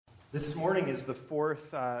This morning is the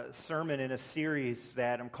fourth sermon in a series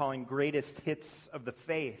that I'm calling Greatest Hits of the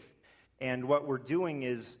Faith. And what we're doing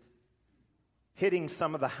is hitting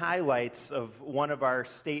some of the highlights of one of our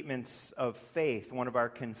statements of faith, one of our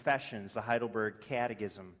confessions, the Heidelberg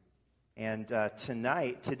Catechism. And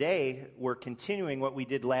today, we're continuing what we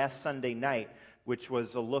did last Sunday night, which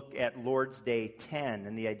was a look at Lord's Day 10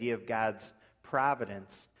 and the idea of God's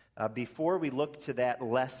providence. Before we look to that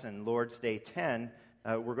lesson, Lord's Day 10,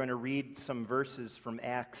 we're going to read some verses from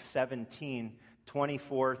Acts 17,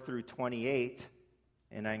 24 through 28,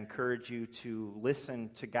 and I encourage you to listen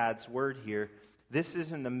to God's word here. This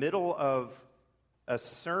is in the middle of a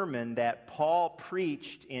sermon that Paul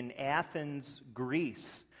preached in Athens,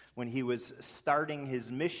 Greece, when he was starting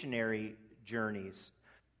his missionary journeys.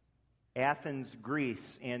 Athens,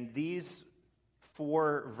 Greece, and these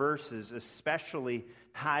four verses especially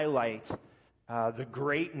highlight the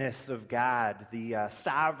greatness of God, the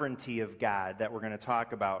sovereignty of God that we're going to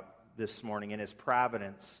talk about this morning and His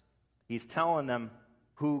providence. He's telling them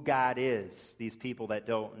who God is, these people that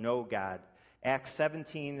don't know God. Acts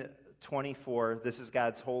 17:24, this is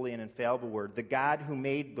God's holy and infallible word. The God who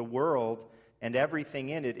made the world and everything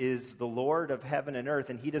in it is the Lord of heaven and earth,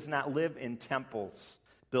 and He does not live in temples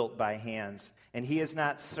built by hands, and He is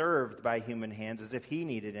not served by human hands as if He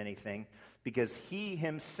needed anything, because He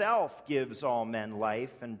Himself gives all men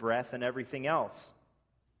life and breath and everything else.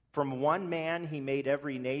 From one man He made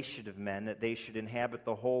every nation of men that they should inhabit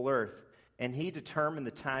the whole earth, and He determined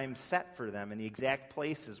the time set for them and the exact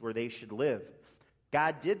places where they should live.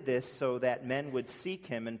 God did this so that men would seek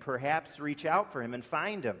Him and perhaps reach out for Him and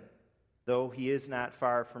find Him, though He is not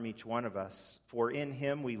far from each one of us. For in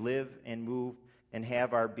Him we live and move and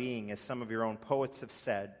have our being, as some of your own poets have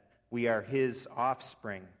said, we are His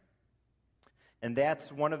offspring. And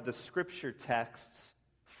that's one of the scripture texts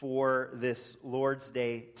for this Lord's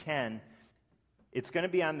Day 10. It's going to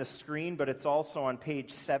be on the screen, but it's also on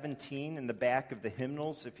page 17 in the back of the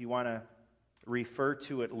hymnals if you want to refer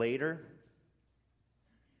to it later.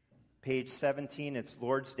 Page 17, it's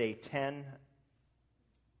Lord's Day 10.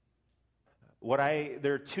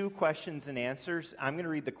 There are two questions and answers. I'm going to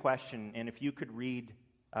read the question, and if you could read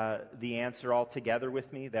the answer all together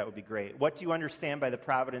with me, that would be great. What do you understand by the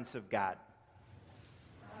providence of God?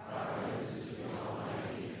 Providence is the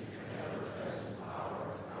almighty and ever-present power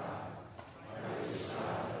of God, by which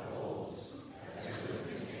God upholds, as with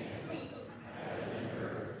His hand, heaven and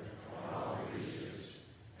earth, and all creatures,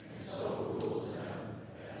 and so rules them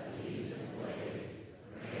that lead and wait,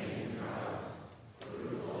 rain and drought,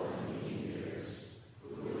 fruitful and lean years,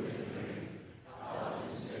 food and drink, health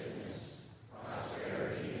and sickness,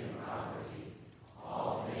 prosperity and poverty,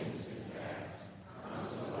 all things in fact come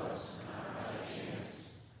to us not by chance,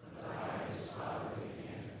 but by His sovereign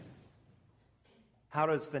hand. How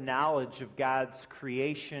does the knowledge of God's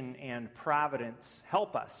creation and providence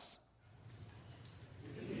help us?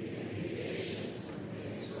 To be impatient when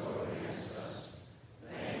things go against us,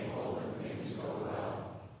 thankful when things go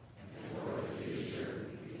well, and for the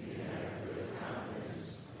future we can have good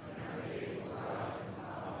confidence in our faithful God and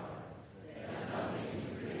Father, that nothing in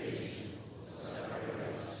creation will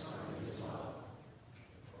separate us from His love.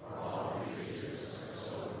 For all creatures are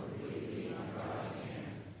so completely in God's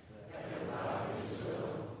hand that without His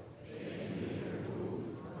will they can neither move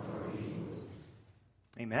nor be moved.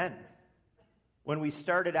 Amen. When we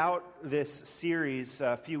started out this series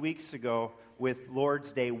a few weeks ago with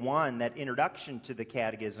Lord's Day 1, that introduction to the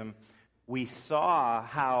Catechism, we saw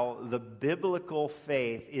how the biblical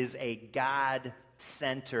faith is a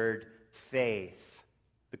God-centered faith.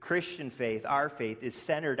 The Christian faith, our faith, is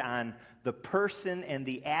centered on the person and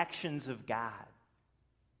the actions of God.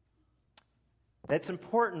 That's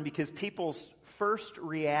important because people's first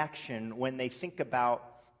reaction when they think about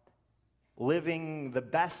living the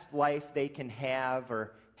best life they can have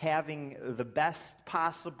or having the best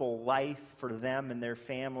possible life for them and their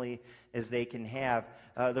family as they can have,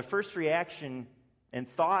 the first reaction and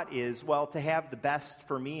thought is, well, to have the best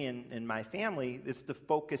for me and my family is to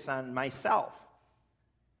focus on myself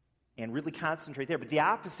and really concentrate there. But the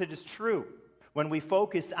opposite is true. When we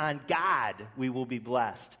focus on God, we will be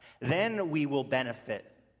blessed. Then we will benefit.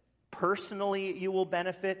 Personally, you will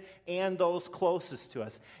benefit, and those closest to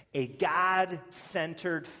us. A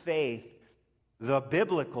God-centered faith, the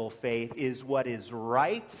biblical faith, is what is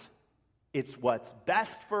right. It's what's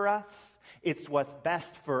best for us. It's what's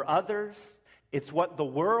best for others. It's what the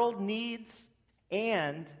world needs.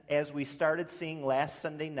 And as we started seeing last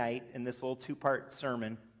Sunday night in this little two-part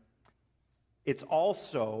sermon, it's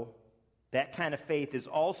also, that kind of faith is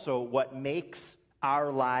also what makes our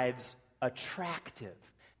lives attractive,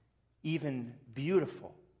 even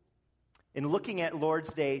beautiful. In looking at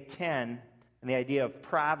Lord's Day 10 and the idea of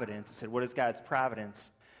providence, I said, what is God's providence?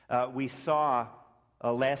 We saw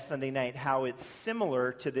last Sunday night how it's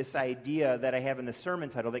similar to this idea that I have in the sermon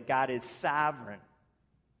title, that God is sovereign.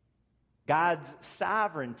 God's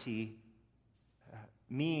sovereignty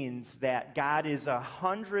means that God is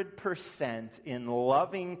 100% in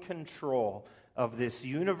loving control of this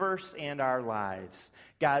universe and our lives.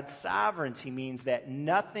 God's sovereignty means that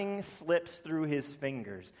nothing slips through his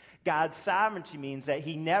fingers. God's sovereignty means that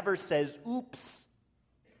he never says, oops.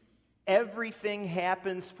 Everything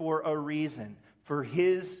happens for a reason, for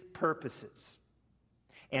his purposes.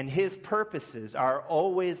 And his purposes are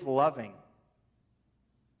always loving.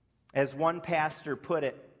 As one pastor put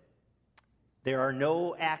it, there are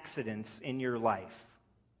no accidents in your life.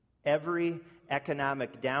 Every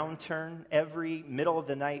economic downturn, every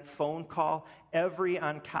middle-of-the-night phone call, every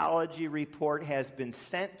oncology report has been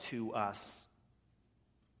sent to us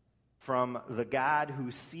from the God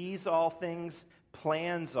who sees all things,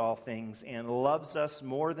 plans all things, and loves us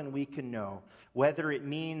more than we can know. Whether it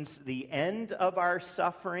means the end of our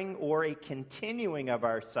suffering or a continuing of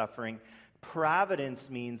our suffering, providence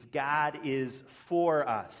means God is for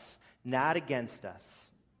us, not against us.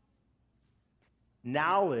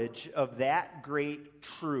 Knowledge of that great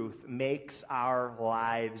truth makes our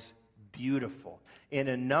lives beautiful in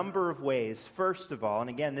a number of ways. First of all, and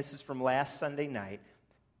again, this is from last Sunday night,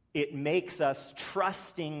 it makes us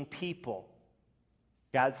trusting people.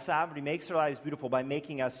 God's sovereignty makes our lives beautiful by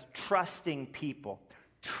making us trusting people.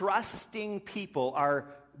 Trusting people are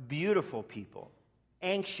beautiful people.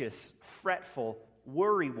 Anxious, fretful,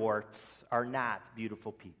 worrywarts are not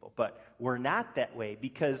beautiful people. But we're not that way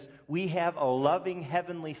because we have a loving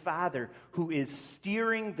Heavenly Father who is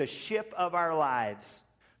steering the ship of our lives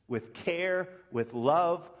with care, with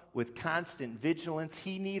love, with constant vigilance.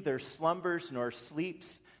 He neither slumbers nor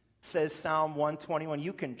sleeps, says Psalm 121.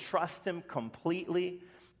 You can trust him completely.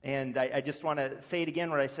 And I just want to say it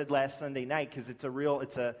again what I said last Sunday night because it's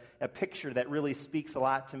a picture that really speaks a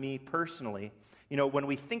lot to me personally. You know, when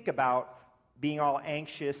we think about being all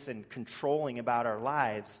anxious and controlling about our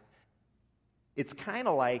lives, it's kind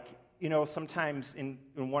of like, you know, sometimes in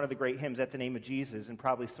one of the great hymns, At the Name of Jesus, and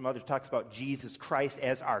probably some others, talks about Jesus Christ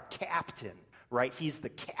as our captain, right? He's the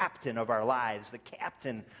captain of our lives, the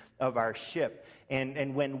captain of our ship.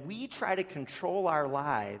 And when we try to control our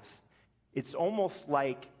lives, it's almost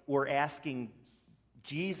like we're asking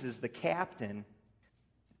Jesus, the captain,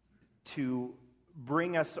 to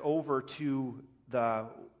bring us over to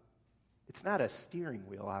it's not a steering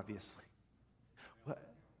wheel, obviously.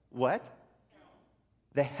 What?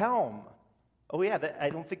 The helm. Oh, yeah, I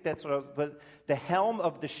don't think that's what I was, but the helm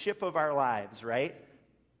of the ship of our lives, right?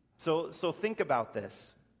 So think about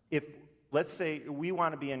this. If, let's say, we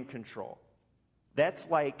want to be in control, that's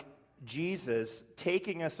like Jesus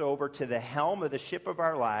taking us over to the helm of the ship of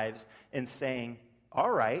our lives and saying,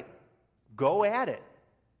 all right, go at it.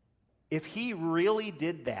 If he really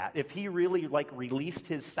did that, if he really released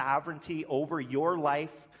his sovereignty over your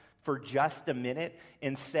life for just a minute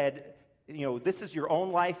and said, you know, this is your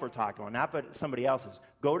own life we're talking about, not but somebody else's.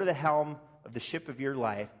 Go to the helm of the ship of your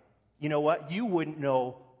life. You know what? You wouldn't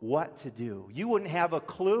know what to do. You wouldn't have a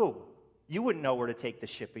clue. You wouldn't know where to take the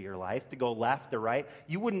ship of your life, to go left or right.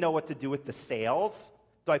 You wouldn't know what to do with the sails.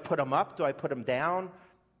 Do I put them up? Do I put them down?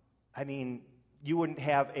 I mean, you wouldn't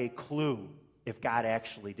have a clue if God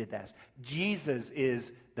actually did that. Jesus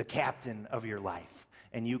is the captain of your life,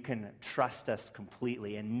 and you can trust us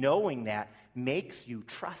completely. And knowing that makes you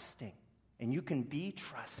trusting, and you can be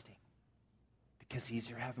trusting because he's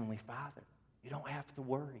your Heavenly Father. You don't have to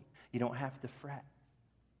worry. You don't have to fret.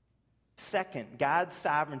 Second, God's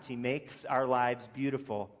sovereignty makes our lives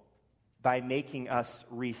beautiful by making us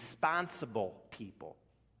responsible people.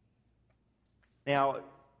 Now,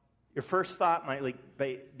 your first thought might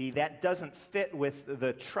be that doesn't fit with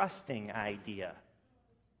the trusting idea.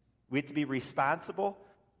 We have to be responsible.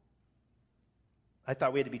 I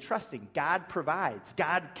thought we had to be trusting. God provides.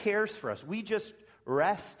 God cares for us. We just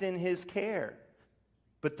rest in his care.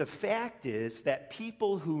 But the fact is that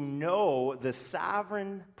people who know the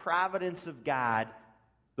sovereign providence of God,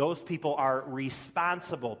 those people are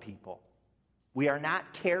responsible people. We are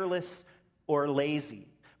not careless or lazy.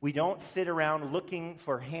 We don't sit around looking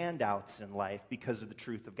for handouts in life because of the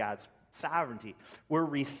truth of God's sovereignty. We're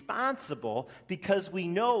responsible because we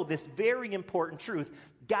know this very important truth.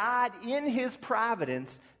 God, in his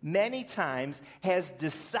providence, many times has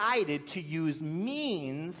decided to use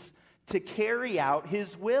means to carry out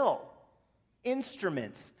his will.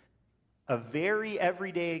 Instruments. A very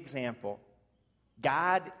everyday example.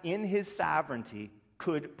 God, in his sovereignty,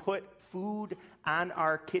 could put food on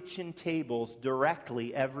our kitchen tables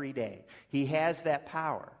directly every day. He has that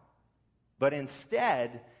power. But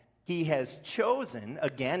instead, he has chosen,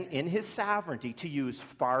 again, in his sovereignty, to use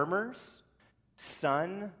farmers,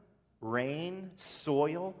 sun, rain,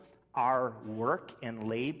 soil, our work and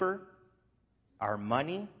labor, our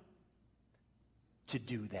money, to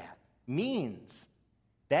do that. Means.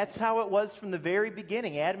 That's how it was from the very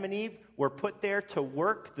beginning. Adam and Eve were put there to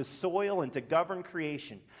work the soil and to govern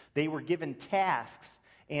creation. They were given tasks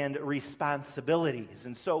and responsibilities.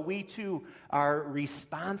 And so we too are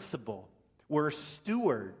responsible. We're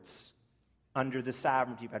stewards under the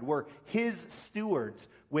sovereignty of God. We're his stewards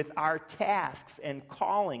with our tasks and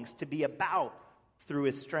callings to be about through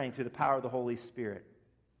his strength, through the power of the Holy Spirit.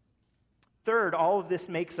 Third, all of this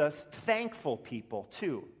makes us thankful people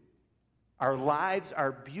too. Our lives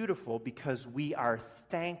are beautiful because we are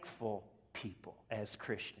thankful people as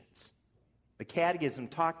Christians. The Catechism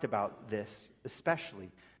talked about this especially.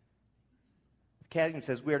 The Catechism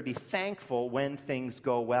says we are to be thankful when things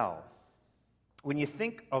go well. When you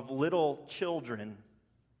think of little children,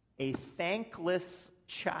 a thankless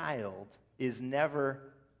child is never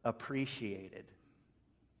appreciated.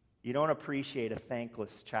 You don't appreciate a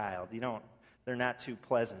thankless child. They're not too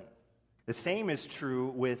pleasant. The same is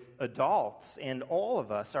true with adults and all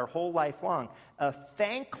of us our whole life long. A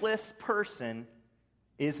thankless person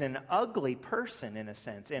is an ugly person in a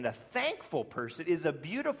sense, and a thankful person is a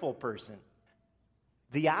beautiful person.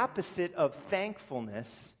 The opposite of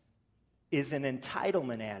thankfulness is an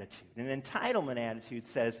entitlement attitude. An entitlement attitude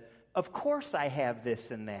says, of course I have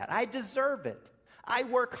this and that. I deserve it. I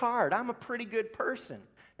work hard. I'm a pretty good person.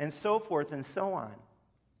 And so forth and so on.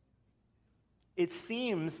 It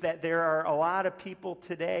seems that there are a lot of people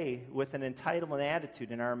today with an entitlement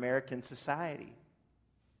attitude in our American society.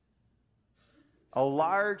 A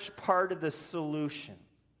large part of the solution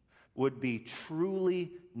would be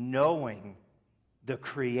truly knowing the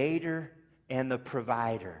Creator and the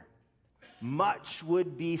Provider. Much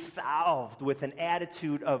would be solved with an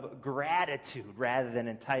attitude of gratitude rather than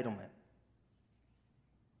entitlement.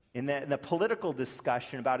 In the political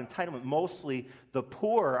discussion about entitlement, mostly the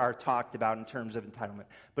poor are talked about in terms of entitlement.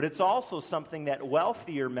 But it's also something that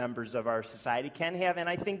wealthier members of our society can have, and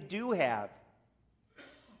I think do have.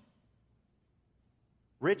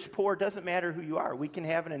 Rich, poor, doesn't matter who you are. We can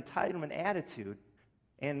have an entitlement attitude.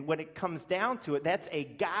 And when it comes down to it, that's a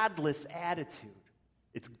godless attitude.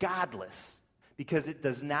 It's godless because it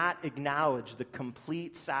does not acknowledge the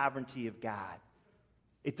complete sovereignty of God.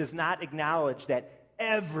 It does not acknowledge that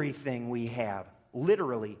everything we have,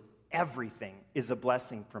 literally everything, is a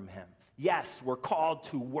blessing from him. Yes, we're called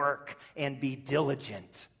to work and be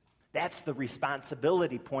diligent. That's the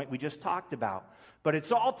responsibility point we just talked about. But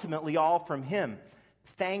it's ultimately all from him.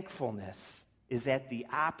 Thankfulness is at the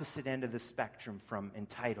opposite end of the spectrum from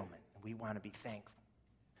entitlement. We want to be thankful.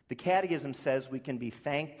 The Catechism says we can be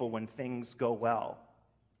thankful when things go well.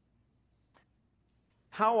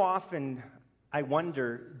 How often, I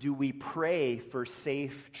wonder, do we pray for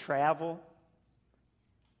safe travel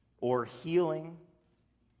or healing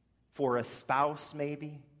for a spouse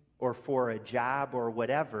maybe or for a job or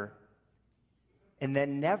whatever, and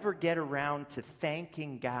then never get around to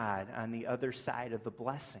thanking God on the other side of the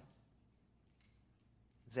blessing?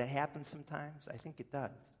 Does that happen sometimes? I think it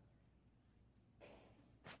does.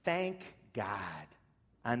 Thank God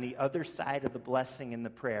on the other side of the blessing in the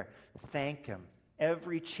prayer. Thank him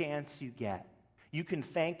every chance you get. You can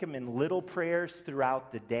thank him in little prayers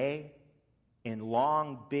throughout the day, in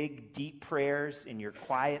long, big, deep prayers in your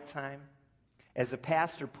quiet time. As a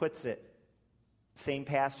pastor puts it, same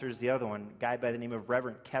pastor as the other one, a guy by the name of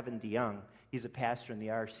Reverend Kevin DeYoung. He's a pastor in the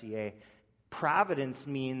RCA. Providence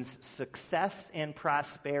means success and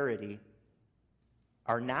prosperity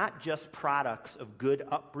are not just products of good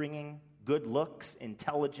upbringing, good looks,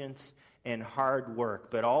 intelligence, and hard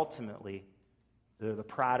work, but ultimately they're the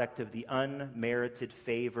product of the unmerited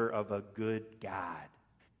favor of a good God.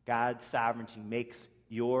 God's sovereignty makes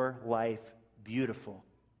your life beautiful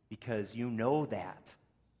because you know that,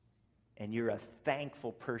 and you're a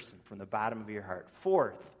thankful person from the bottom of your heart.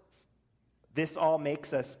 Fourth, this all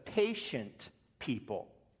makes us patient people.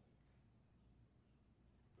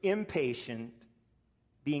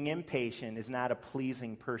 Being impatient is not a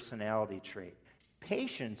pleasing personality trait.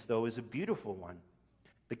 Patience, though, is a beautiful one.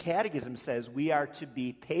 The Catechism says we are to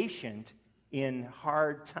be patient in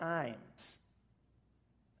hard times.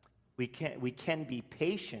 We can be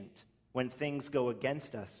patient when things go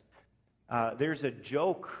against us. There's a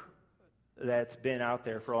joke that's been out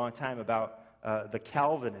there for a long time about the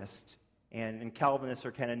Calvinists. And Calvinists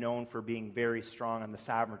are kind of known for being very strong on the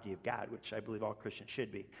sovereignty of God, which I believe all Christians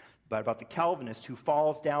should be. but about the Calvinist who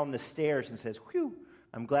falls down the stairs and says, "Whew,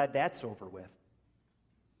 I'm glad that's over with."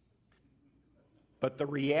 But the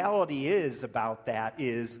reality is about that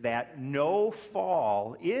is that no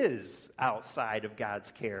fall is outside of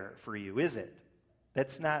God's care for you, is it?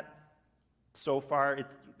 That's not, so far,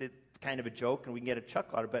 it's kind of a joke and we can get a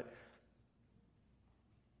chuckle out of it, but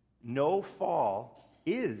no fall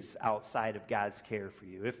is outside of God's care for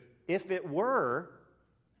you. If it were,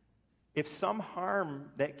 if some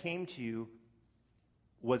harm that came to you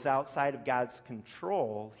was outside of God's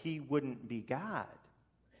control, he wouldn't be God.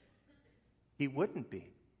 He wouldn't be.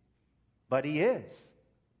 But he is.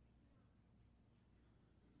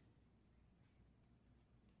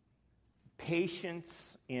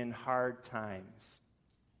 Patience in hard times.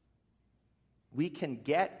 We can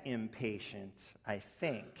get impatient, I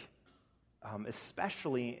think,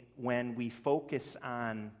 especially when we focus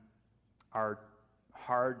on our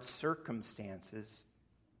hard circumstances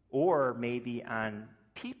or maybe on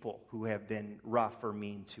people who have been rough or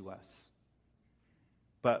mean to us.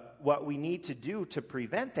 But what we need to do to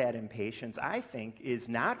prevent that impatience, I think, is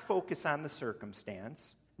not focus on the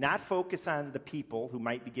circumstance, not focus on the people who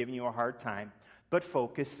might be giving you a hard time, but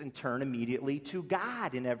focus and turn immediately to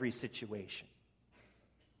God in every situation.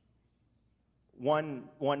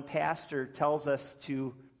 One pastor tells us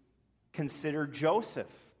to consider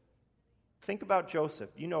Joseph. Think about Joseph.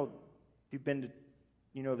 You know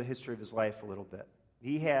the history of his life a little bit.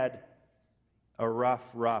 He had a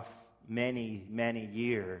rough, many, many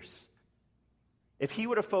years. If he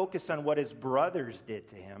would have focused on what his brothers did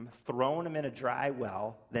to him, thrown him in a dry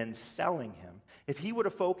well, then selling him, if he would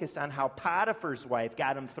have focused on how Potiphar's wife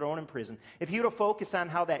got him thrown in prison, if he would have focused on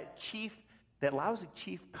how that lousy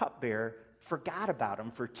chief cupbearer forgot about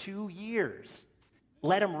him for 2 years,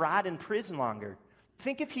 let him rot in prison longer.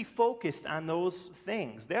 Think if he focused on those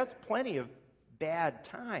things. There's plenty of bad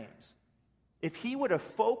times. If he would have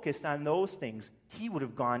focused on those things, he would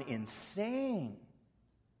have gone insane.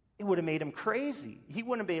 It would have made him crazy. He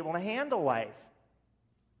wouldn't be able to handle life.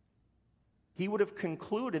 He would have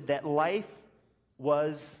concluded that life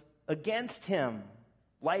was against him.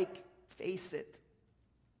 Like, face it,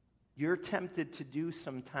 you're tempted to do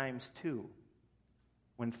sometimes too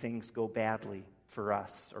when things go badly for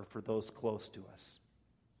us or for those close to us.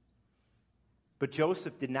 But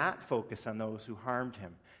Joseph did not focus on those who harmed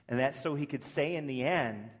him. And that's so he could say in the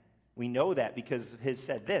end, we know that because he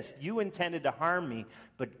said this, "You intended to harm me,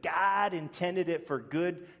 but God intended it for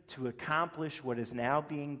good to accomplish what is now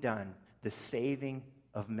being done, the saving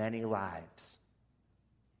of many lives."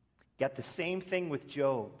 Got the same thing with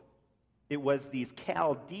Job. It was these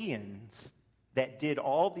Chaldeans that did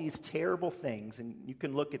all these terrible things. And you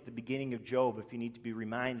can look at the beginning of Job if you need to be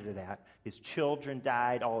reminded of that. His children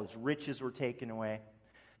died, all his riches were taken away.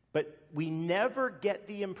 But we never get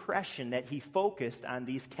the impression that he focused on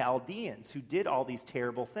these Chaldeans who did all these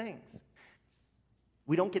terrible things.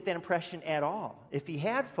 We don't get that impression at all. If he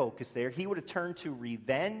had focused there, he would have turned to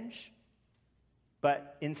revenge.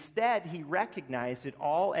 But instead, he recognized it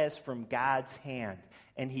all as from God's hand.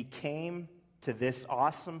 And he came to this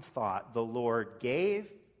awesome thought: the Lord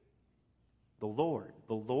gave, the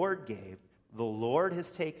Lord gave, the Lord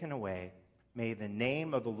has taken away. May the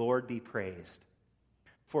name of the Lord be praised.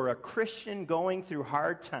 For a Christian going through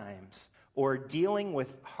hard times or dealing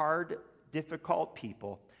with hard, difficult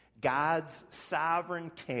people, God's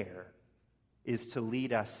sovereign care is to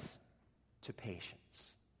lead us to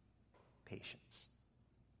patience. Patience.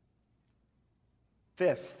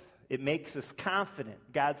 Fifth, it makes us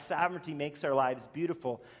confident. God's sovereignty makes our lives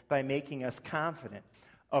beautiful by making us confident.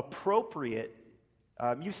 Appropriate,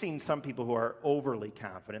 you've seen some people who are overly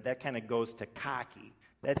confident. That kind of goes to cocky.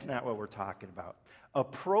 That's not what we're talking about.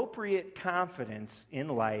 Appropriate confidence in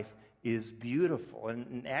life is beautiful,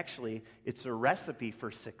 and actually, it's a recipe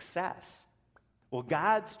for success. Well,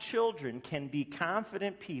 God's children can be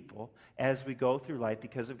confident people as we go through life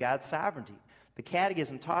because of God's sovereignty. The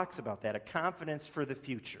Catechism talks about that, a confidence for the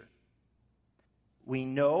future. We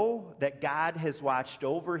know that God has watched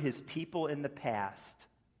over his people in the past.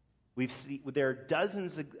 There are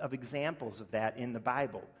dozens of examples of that in the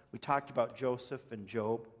Bible. We talked about Joseph and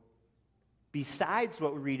Job. Besides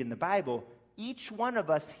what we read in the Bible, each one of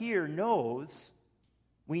us here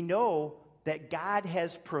we know that God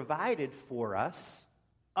has provided for us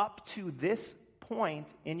up to this point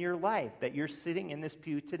in your life, that you're sitting in this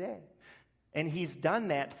pew today. And he's done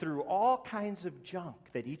that through all kinds of junk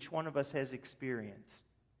that each one of us has experienced.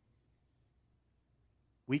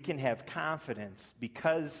 We can have confidence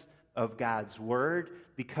because of God's word,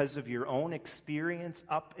 because of your own experience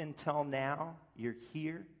up until now. You're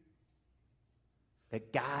here.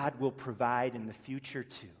 That God will provide in the future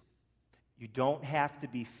too. You don't have to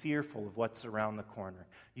be fearful of what's around the corner.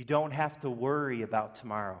 You don't have to worry about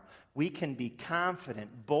tomorrow. We can be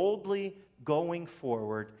confident, boldly going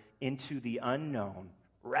forward into the unknown,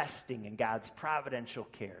 resting in God's providential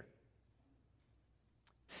care.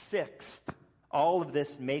 Sixth, all of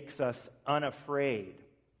this makes us unafraid.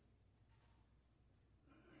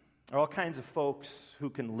 There are all kinds of folks who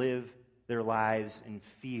can live their lives in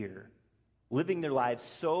fear, living their lives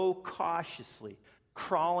so cautiously,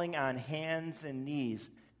 crawling on hands and knees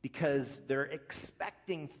because they're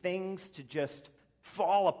expecting things to just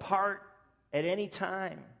fall apart at any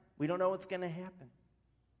time. We don't know what's going to happen.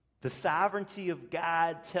 The sovereignty of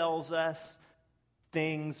God tells us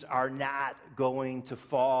things are not going to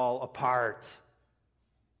fall apart.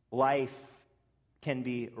 Life can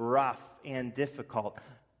be rough and difficult,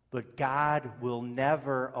 but God will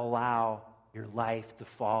never allow your life to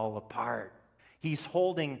fall apart. He's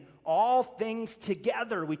holding all things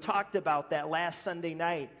together. We talked about that last Sunday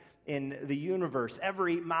night in the universe.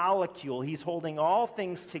 Every molecule, he's holding all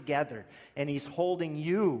things together, and he's holding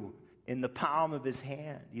you in the palm of his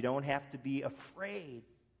hand. You don't have to be afraid.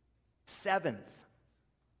 Seventh,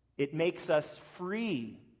 it makes us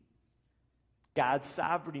free. God's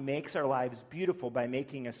sovereignty makes our lives beautiful by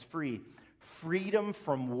making us free. Freedom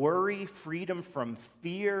from worry, freedom from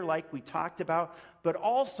fear, like we talked about, but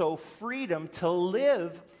also freedom to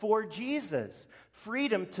live for Jesus,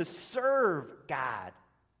 freedom to serve God.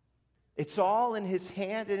 It's all in his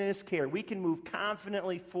hand and in his care. We can move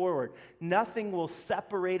confidently forward. Nothing will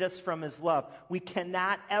separate us from his love. We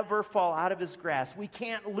cannot ever fall out of his grasp. We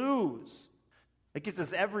can't lose. It gives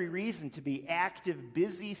us every reason to be active,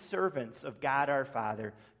 busy servants of God our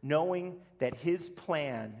Father, knowing that his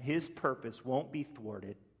plan, his purpose won't be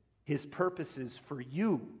thwarted. His purpose is for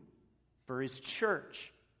you, for his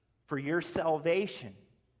church, for your salvation.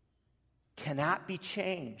 Cannot be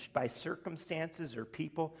changed by circumstances or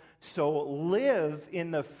people. So live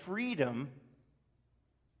in the freedom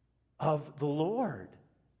of the Lord.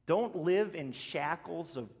 Don't live in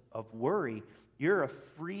shackles of worry. You're a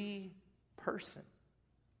free person.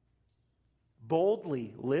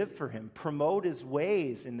 Boldly live for him. Promote his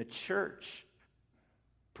ways in the church.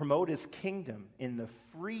 Promote his kingdom in the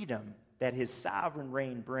freedom that his sovereign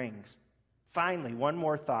reign brings. Finally, one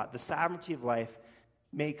more thought. The sovereignty of life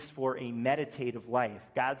makes for a meditative life.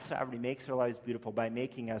 God's sovereignty makes our lives beautiful by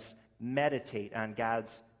making us meditate on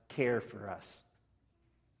God's care for us.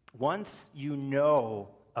 Once you know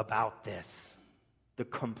about this, the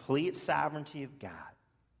complete sovereignty of God,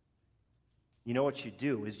 you know what you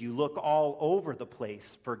do is you look all over the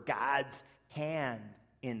place for God's hand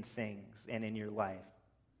in things and in your life.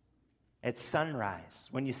 At sunrise,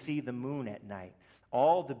 when you see the moon at night,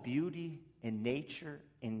 all the beauty in nature,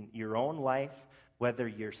 in your own life, whether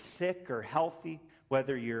you're sick or healthy,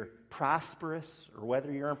 whether you're prosperous or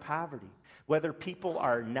whether you're in poverty, whether people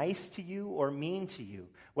are nice to you or mean to you,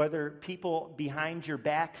 whether people behind your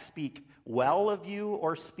back speak well of you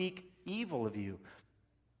or speak evil of you.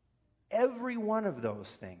 Every one of those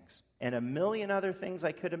things, and a million other things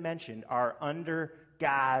I could have mentioned, are under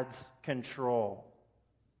God's control.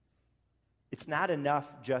 It's not enough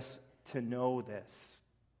just to know this.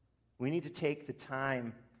 We need to take the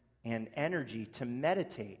time and energy to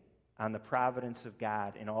meditate on the providence of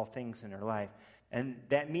God in all things in our life. And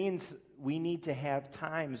that means we need to have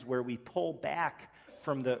times where we pull back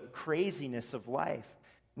from the craziness of life.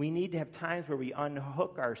 We need to have times where we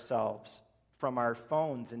unhook ourselves from our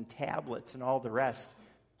phones and tablets and all the rest,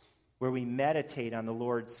 where we meditate on the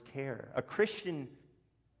Lord's care. A Christian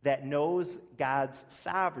that knows God's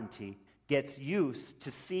sovereignty gets used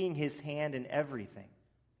to seeing his hand in everything.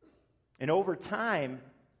 And over time,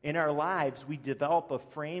 in our lives, we develop a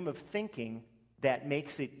frame of thinking that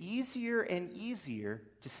makes it easier and easier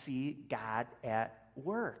to see God at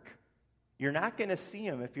work. You're not going to see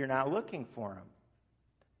him if you're not looking for him.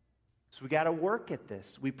 So we got to work at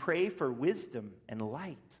this. We pray for wisdom and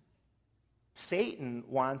light. Satan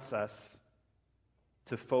wants us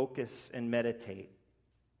to focus and meditate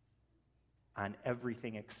on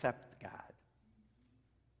everything except God.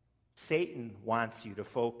 Satan wants you to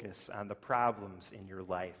focus on the problems in your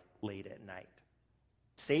life late at night.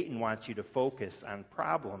 Satan wants you to focus on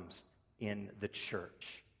problems in the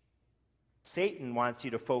church. Satan wants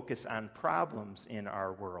you to focus on problems in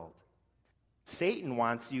our world. Satan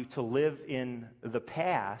wants you to live in the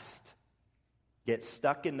past, get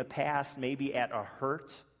stuck in the past, maybe at a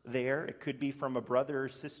hurt there. It could be from a brother or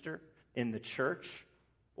sister in the church,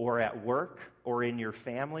 or at work, or in your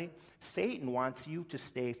family. Satan wants you to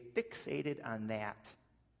stay fixated on that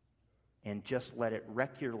and just let it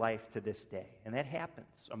wreck your life to this day. And that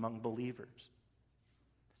happens among believers.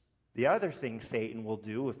 The other thing Satan will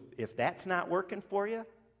do, if that's not working for you,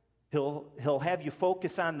 he'll have you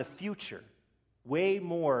focus on the future way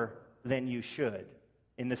more than you should,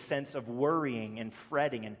 in the sense of worrying and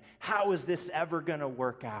fretting and how is this ever going to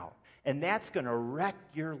work out? And that's going to wreck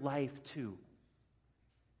your life too.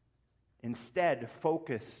 Instead,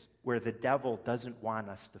 focus where the devil doesn't want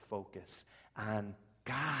us to focus, on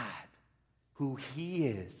God, who He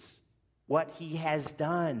is, what He has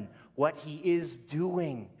done, what He is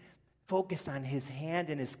doing. Focus on His hand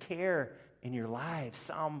and His care in your life.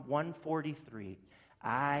 Psalm 143,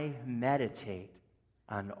 I meditate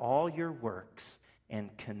on all your works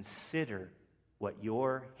and consider what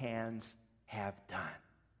your hands have done.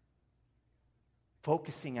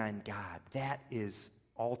 Focusing on God, that is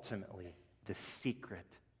ultimately the secret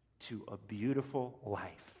to a beautiful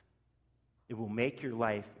life. It will make your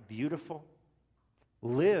life beautiful.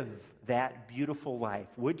 Live that beautiful life.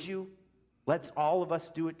 Would you? Let's all of us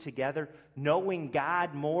do it together, knowing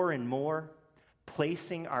God more and more,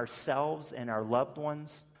 placing ourselves and our loved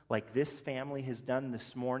ones, like this family has done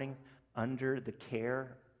this morning, under the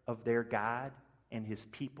care of their God and His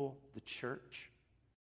people, the church.